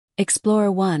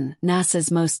Explorer 1,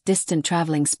 NASA's most distant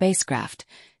traveling spacecraft,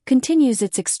 continues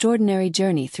its extraordinary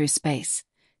journey through space,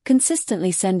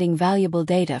 consistently sending valuable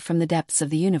data from the depths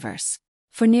of the universe.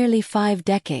 For nearly 5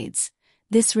 decades,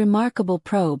 this remarkable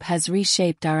probe has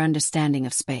reshaped our understanding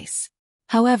of space.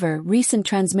 However, recent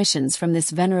transmissions from this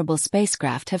venerable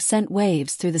spacecraft have sent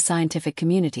waves through the scientific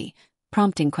community,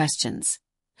 prompting questions.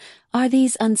 Are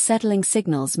these unsettling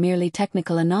signals merely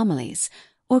technical anomalies,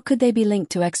 or could they be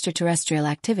linked to extraterrestrial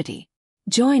activity?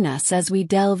 Join us as we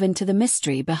delve into the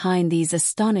mystery behind these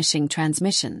astonishing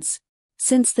transmissions.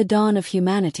 Since the dawn of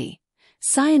humanity,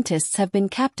 scientists have been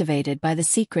captivated by the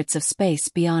secrets of space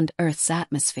beyond Earth's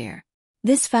atmosphere.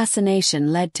 This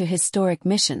fascination led to historic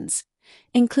missions,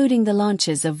 including the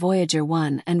launches of Voyager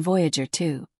 1 and Voyager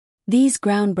 2. These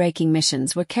groundbreaking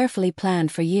missions were carefully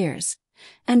planned for years,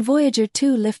 and Voyager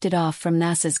 2 lifted off from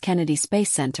NASA's Kennedy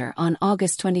Space Center on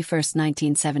August 21,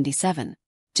 1977.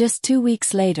 Just 2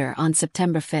 weeks later, on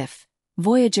September 5,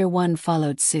 Voyager 1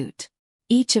 followed suit.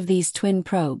 Each of these twin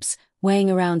probes,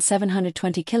 weighing around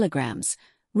 720 kilograms,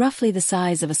 roughly the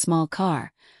size of a small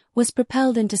car, was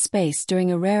propelled into space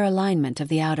during a rare alignment of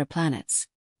the outer planets.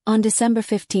 On December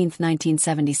 15,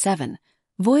 1977,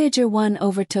 Voyager 1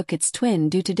 overtook its twin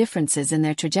due to differences in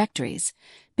their trajectories,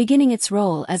 beginning its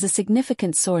role as a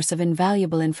significant source of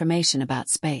invaluable information about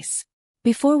space.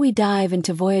 Before we dive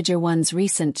into Voyager 1's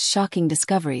recent shocking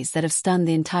discoveries that have stunned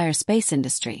the entire space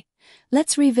industry,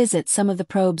 let's revisit some of the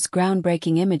probe's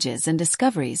groundbreaking images and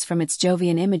discoveries from its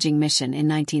Jovian imaging mission in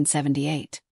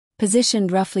 1978.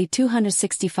 Positioned roughly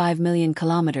 265 million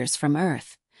kilometers from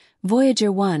Earth,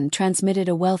 Voyager 1 transmitted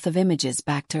a wealth of images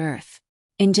back to Earth.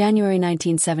 In January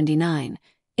 1979,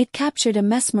 it captured a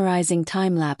mesmerizing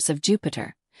time-lapse of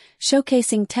Jupiter,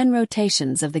 showcasing 10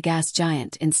 rotations of the gas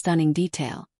giant in stunning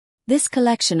detail. This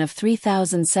collection of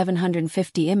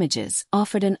 3,750 images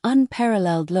offered an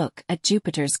unparalleled look at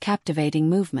Jupiter's captivating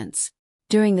movements.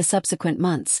 During the subsequent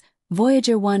months,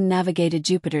 Voyager 1 navigated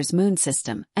Jupiter's moon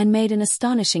system and made an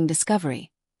astonishing discovery.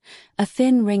 A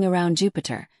thin ring around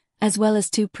Jupiter, as well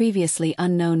as 2 previously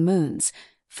unknown moons,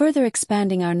 further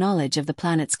expanding our knowledge of the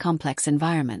planet's complex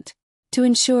environment. To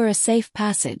ensure a safe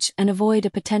passage and avoid a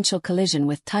potential collision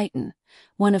with Titan,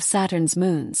 one of Saturn's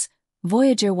moons,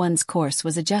 Voyager 1's course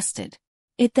was adjusted.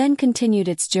 It then continued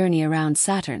its journey around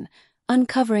Saturn,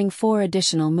 uncovering 4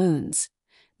 additional moons: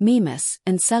 Mimas,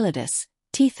 Enceladus,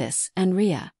 Tethys, and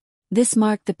Rhea. This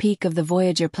marked the peak of the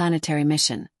Voyager planetary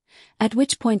mission, at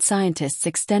which point scientists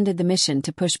extended the mission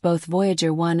to push both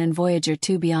Voyager 1 and Voyager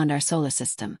 2 beyond our solar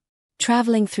system.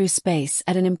 Traveling through space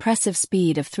at an impressive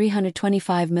speed of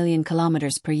 325 million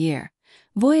kilometers per year,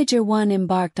 Voyager 1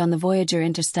 embarked on the Voyager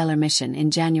interstellar mission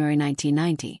in January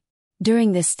 1990.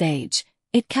 During this stage,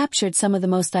 it captured some of the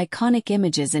most iconic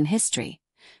images in history,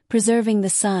 preserving the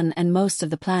Sun and most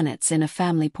of the planets in a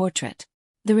family portrait.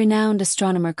 The renowned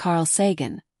astronomer Carl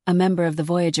Sagan, a member of the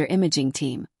Voyager imaging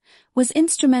team, was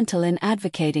instrumental in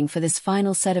advocating for this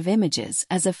final set of images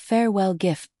as a farewell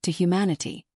gift to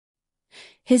humanity.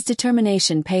 His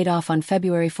determination paid off on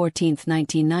February 14,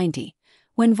 1990,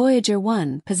 when Voyager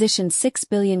 1, positioned 6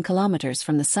 billion kilometers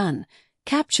from the Sun,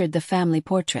 captured the family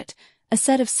portrait, a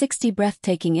set of 60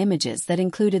 breathtaking images that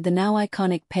included the now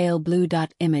iconic pale blue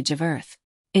dot image of Earth.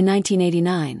 In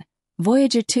 1989,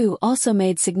 Voyager 2 also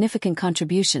made significant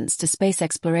contributions to space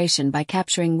exploration by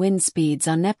capturing wind speeds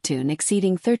on Neptune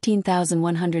exceeding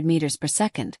 13,100 meters per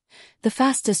second, the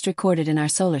fastest recorded in our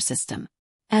solar system.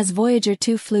 As Voyager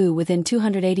 2 flew within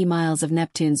 280 miles of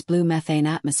Neptune's blue methane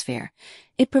atmosphere,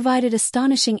 it provided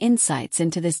astonishing insights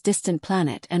into this distant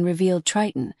planet and revealed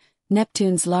Triton,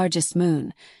 Neptune's largest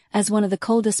moon, as one of the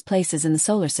coldest places in the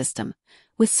solar system,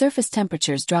 with surface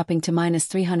temperatures dropping to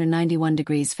 -391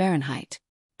 degrees Fahrenheit.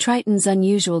 Triton's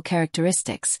unusual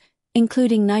characteristics,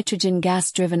 including nitrogen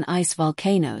gas-driven ice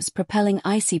volcanoes propelling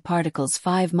icy particles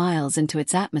 5 miles into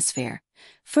its atmosphere,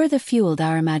 further fueled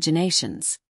our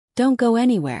imaginations. Don't go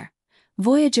anywhere.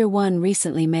 Voyager 1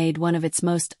 recently made one of its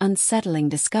most unsettling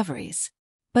discoveries.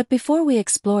 But before we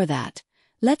explore that,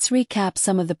 let's recap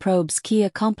some of the probe's key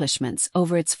accomplishments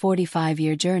over its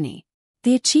 45-year journey.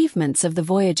 The achievements of the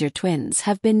Voyager twins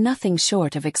have been nothing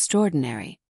short of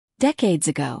extraordinary. Decades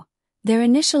ago, their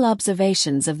initial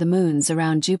observations of the moons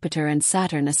around Jupiter and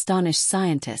Saturn astonished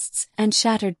scientists and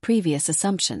shattered previous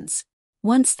assumptions.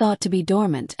 Once thought to be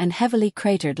dormant and heavily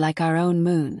cratered like our own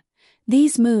moon,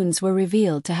 these moons were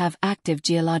revealed to have active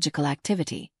geological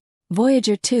activity.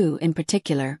 Voyager 2, in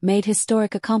particular, made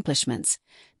historic accomplishments,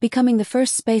 becoming the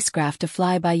first spacecraft to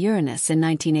fly by Uranus in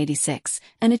 1986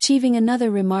 and achieving another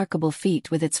remarkable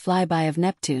feat with its flyby of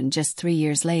Neptune just 3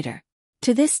 years later.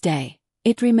 To this day,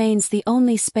 It remains the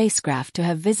only spacecraft to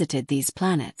have visited these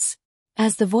planets.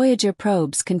 As the Voyager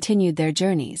probes continued their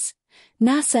journeys,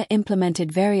 NASA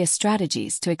implemented various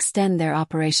strategies to extend their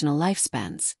operational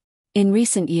lifespans. In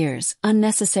recent years,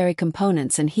 unnecessary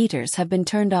components and heaters have been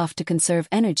turned off to conserve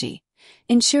energy,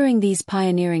 ensuring these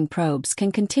pioneering probes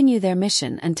can continue their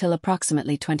mission until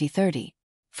approximately 2030.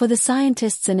 For the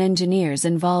scientists and engineers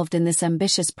involved in this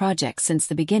ambitious project since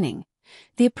the beginning,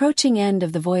 the approaching end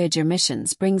of the Voyager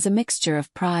missions brings a mixture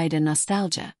of pride and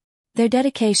nostalgia. Their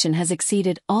dedication has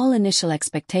exceeded all initial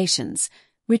expectations,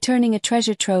 returning a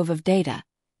treasure trove of data,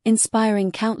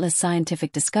 inspiring countless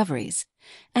scientific discoveries,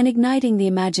 and igniting the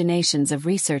imaginations of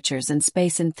researchers and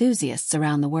space enthusiasts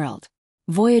around the world.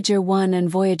 Voyager 1 and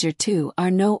Voyager 2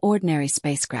 are no ordinary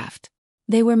spacecraft.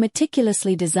 They were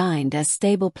meticulously designed as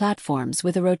stable platforms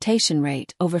with a rotation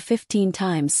rate over 15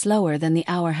 times slower than the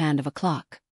hour hand of a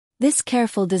clock. This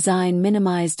careful design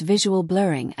minimized visual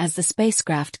blurring as the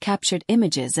spacecraft captured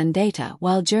images and data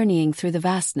while journeying through the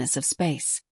vastness of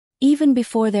space. Even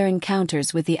before their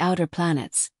encounters with the outer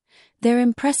planets, their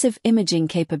impressive imaging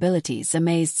capabilities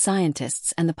amazed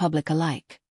scientists and the public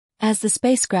alike. As the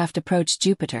spacecraft approached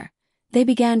Jupiter, they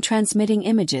began transmitting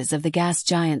images of the gas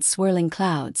giant's swirling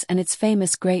clouds and its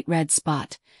famous Great Red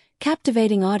Spot,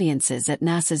 captivating audiences at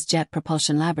NASA's Jet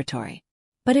Propulsion Laboratory.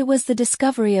 But it was the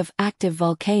discovery of active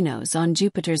volcanoes on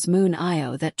Jupiter's moon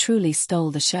Io that truly stole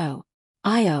the show.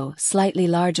 Io, slightly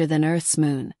larger than Earth's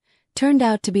moon, turned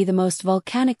out to be the most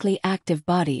volcanically active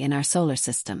body in our solar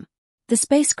system. The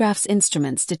spacecraft's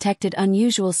instruments detected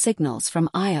unusual signals from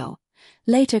Io,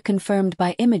 later confirmed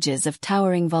by images of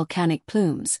towering volcanic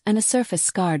plumes and a surface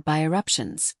scarred by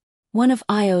eruptions. One of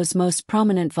Io's most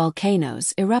prominent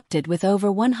volcanoes erupted with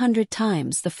over 100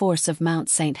 times the force of Mount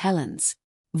St. Helens.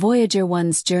 Voyager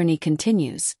 1's journey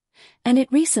continues, and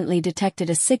it recently detected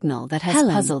a signal that has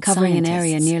puzzled covering scientists. An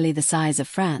area nearly the size of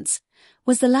France,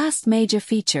 was the last major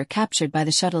feature captured by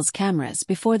the shuttle's cameras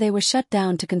before they were shut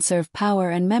down to conserve power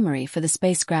and memory for the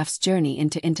spacecraft's journey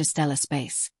into interstellar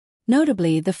space.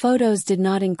 Notably, the photos did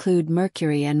not include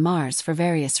Mercury and Mars for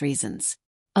various reasons.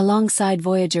 Alongside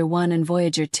Voyager 1 and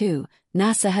Voyager 2,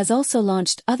 NASA has also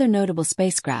launched other notable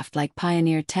spacecraft like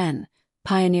Pioneer 10,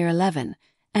 Pioneer 11,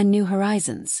 and New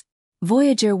Horizons.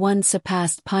 Voyager 1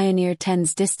 surpassed Pioneer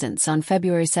 10's distance on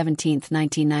February 17,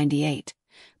 1998,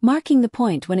 marking the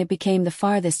point when it became the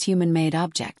farthest human-made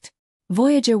object.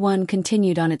 Voyager 1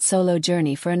 continued on its solo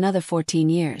journey for another 14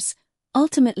 years,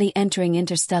 ultimately entering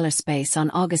interstellar space on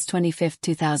August 25,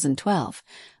 2012,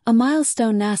 a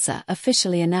milestone NASA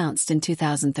officially announced in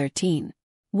 2013.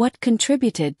 What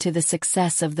contributed to the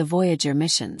success of the Voyager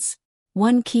missions?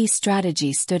 One key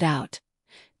strategy stood out: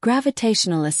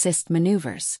 gravitational assist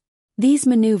maneuvers. These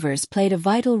maneuvers played a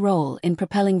vital role in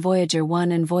propelling Voyager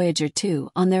 1 and Voyager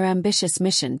 2 on their ambitious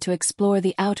mission to explore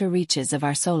the outer reaches of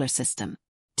our solar system.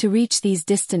 To reach these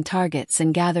distant targets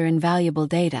and gather invaluable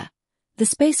data, the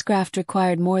spacecraft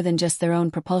required more than just their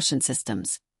own propulsion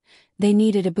systems. They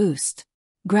needed a boost.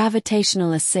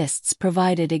 Gravitational assists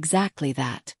provided exactly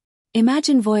that.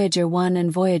 Imagine Voyager 1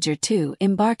 and Voyager 2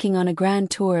 embarking on a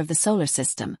grand tour of the solar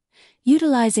system,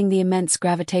 utilizing the immense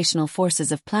gravitational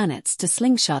forces of planets to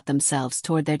slingshot themselves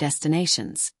toward their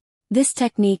destinations. This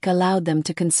technique allowed them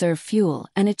to conserve fuel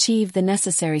and achieve the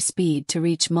necessary speed to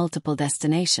reach multiple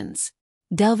destinations.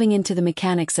 Delving into the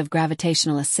mechanics of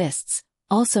gravitational assists,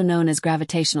 also known as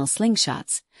gravitational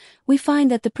slingshots, we find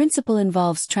that the principle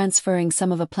involves transferring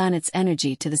some of a planet's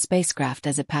energy to the spacecraft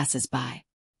as it passes by.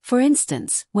 For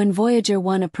instance, when Voyager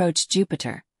 1 approached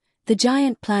Jupiter, the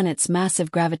giant planet's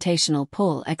massive gravitational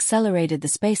pull accelerated the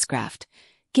spacecraft,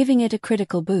 giving it a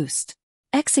critical boost.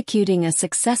 Executing a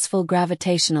successful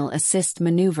gravitational assist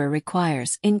maneuver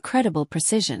requires incredible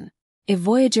precision. If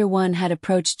Voyager 1 had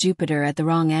approached Jupiter at the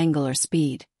wrong angle or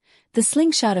speed, the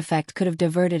slingshot effect could have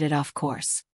diverted it off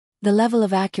course. The level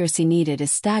of accuracy needed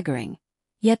is staggering,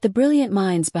 yet the brilliant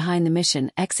minds behind the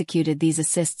mission executed these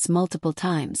assists multiple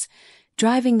times,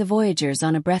 driving the Voyagers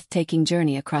on a breathtaking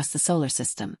journey across the solar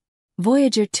system.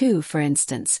 Voyager 2, for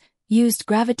instance, used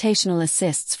gravitational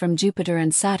assists from Jupiter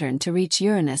and Saturn to reach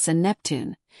Uranus and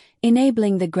Neptune,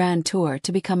 enabling the Grand Tour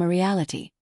to become a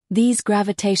reality. These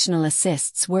gravitational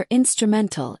assists were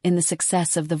instrumental in the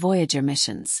success of the Voyager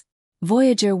missions.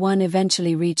 Voyager 1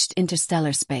 eventually reached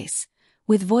interstellar space,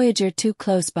 with Voyager 2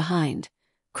 close behind,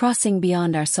 crossing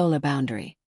beyond our solar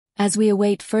boundary. As we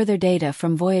await further data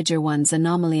from Voyager 1's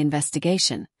anomaly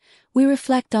investigation, we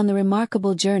reflect on the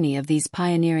remarkable journey of these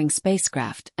pioneering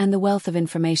spacecraft and the wealth of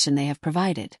information they have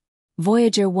provided.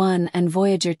 Voyager 1 and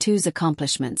Voyager 2's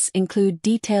accomplishments include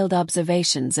detailed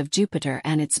observations of Jupiter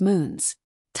and its moons.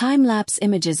 Time-lapse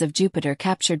images of Jupiter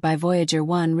captured by Voyager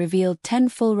 1 revealed 10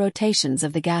 full rotations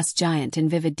of the gas giant in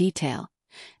vivid detail,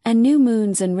 and new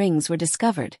moons and rings were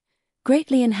discovered,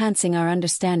 greatly enhancing our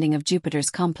understanding of Jupiter's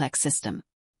complex system.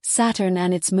 Saturn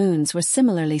and its moons were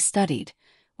similarly studied,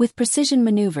 with precision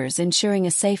maneuvers ensuring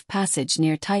a safe passage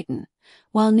near Titan,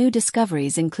 while new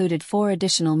discoveries included 4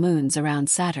 additional moons around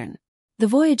Saturn. The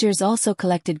Voyagers also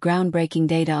collected groundbreaking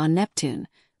data on Neptune,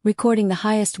 recording the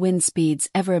highest wind speeds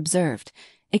ever observed,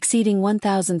 exceeding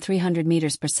 1,300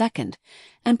 meters per second,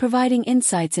 and providing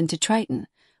insights into Triton,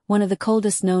 one of the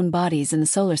coldest known bodies in the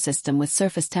solar system with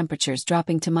surface temperatures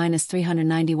dropping to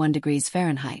 -391 degrees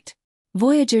Fahrenheit.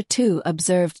 Voyager 2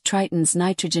 observed Triton's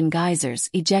nitrogen geysers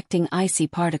ejecting icy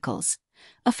particles,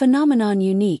 a phenomenon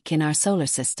unique in our solar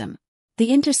system.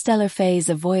 The interstellar phase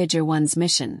of Voyager 1's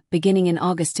mission, beginning in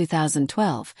August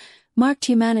 2012, marked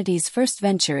humanity's first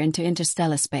venture into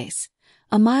interstellar space,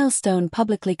 a milestone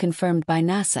publicly confirmed by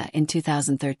NASA in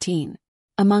 2013.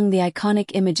 Among the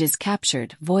iconic images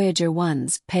captured, Voyager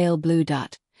 1's pale blue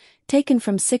dot, taken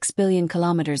from 6 billion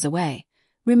kilometers away,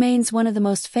 remains one of the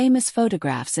most famous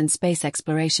photographs in space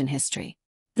exploration history.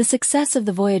 The success of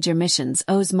the Voyager missions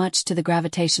owes much to the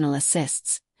gravitational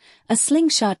assists, a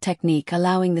slingshot technique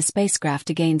allowing the spacecraft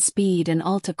to gain speed and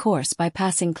alter course by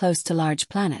passing close to large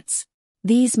planets.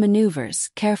 These maneuvers,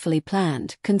 carefully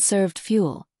planned, conserved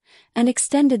fuel, and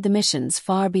extended the missions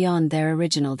far beyond their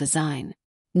original design.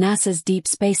 NASA's Deep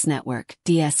Space Network,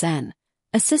 DSN,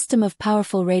 a system of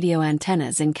powerful radio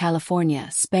antennas in California,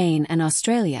 Spain, and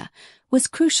Australia, was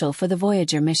crucial for the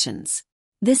Voyager missions.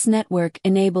 This network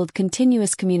enabled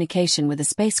continuous communication with the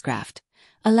spacecraft,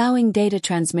 allowing data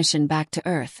transmission back to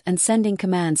Earth and sending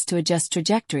commands to adjust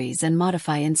trajectories and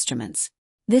modify instruments.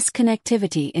 This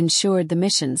connectivity ensured the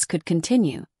missions could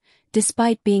continue,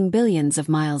 despite being billions of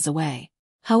miles away.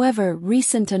 However,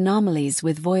 recent anomalies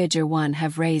with Voyager 1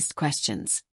 have raised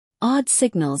questions. Odd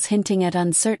signals hinting at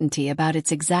uncertainty about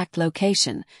its exact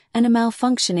location and a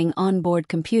malfunctioning onboard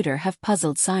computer have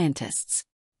puzzled scientists.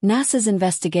 NASA's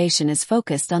investigation is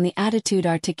focused on the Attitude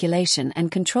Articulation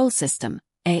and Control System,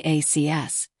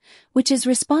 AACS, which is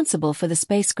responsible for the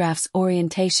spacecraft's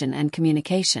orientation and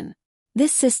communication.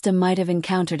 This system might have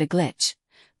encountered a glitch,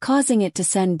 causing it to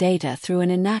send data through an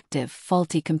inactive,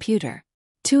 faulty computer.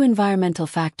 2 environmental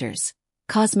factors,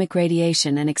 cosmic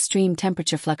radiation and extreme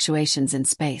temperature fluctuations in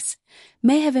space,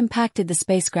 may have impacted the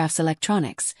spacecraft's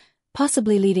electronics,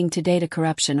 possibly leading to data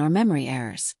corruption or memory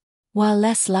errors. While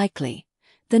less likely,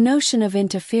 the notion of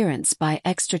interference by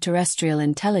extraterrestrial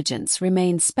intelligence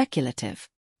remains speculative.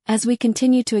 As we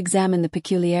continue to examine the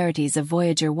peculiarities of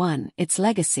Voyager 1, its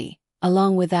legacy,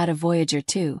 along with that of Voyager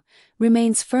 2,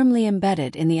 remains firmly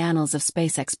embedded in the annals of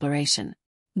space exploration.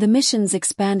 The missions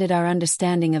expanded our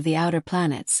understanding of the outer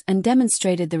planets and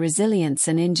demonstrated the resilience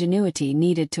and ingenuity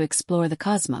needed to explore the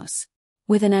cosmos.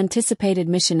 With an anticipated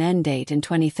mission end date in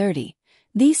 2030,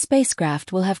 these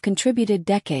spacecraft will have contributed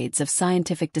decades of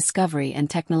scientific discovery and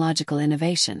technological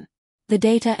innovation. The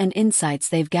data and insights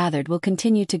they've gathered will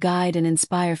continue to guide and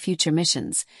inspire future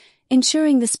missions,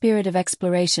 ensuring the spirit of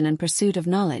exploration and pursuit of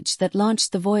knowledge that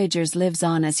launched the Voyagers lives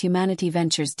on as humanity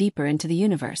ventures deeper into the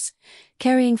universe,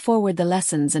 carrying forward the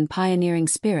lessons and pioneering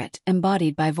spirit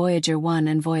embodied by Voyager 1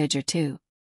 and Voyager 2.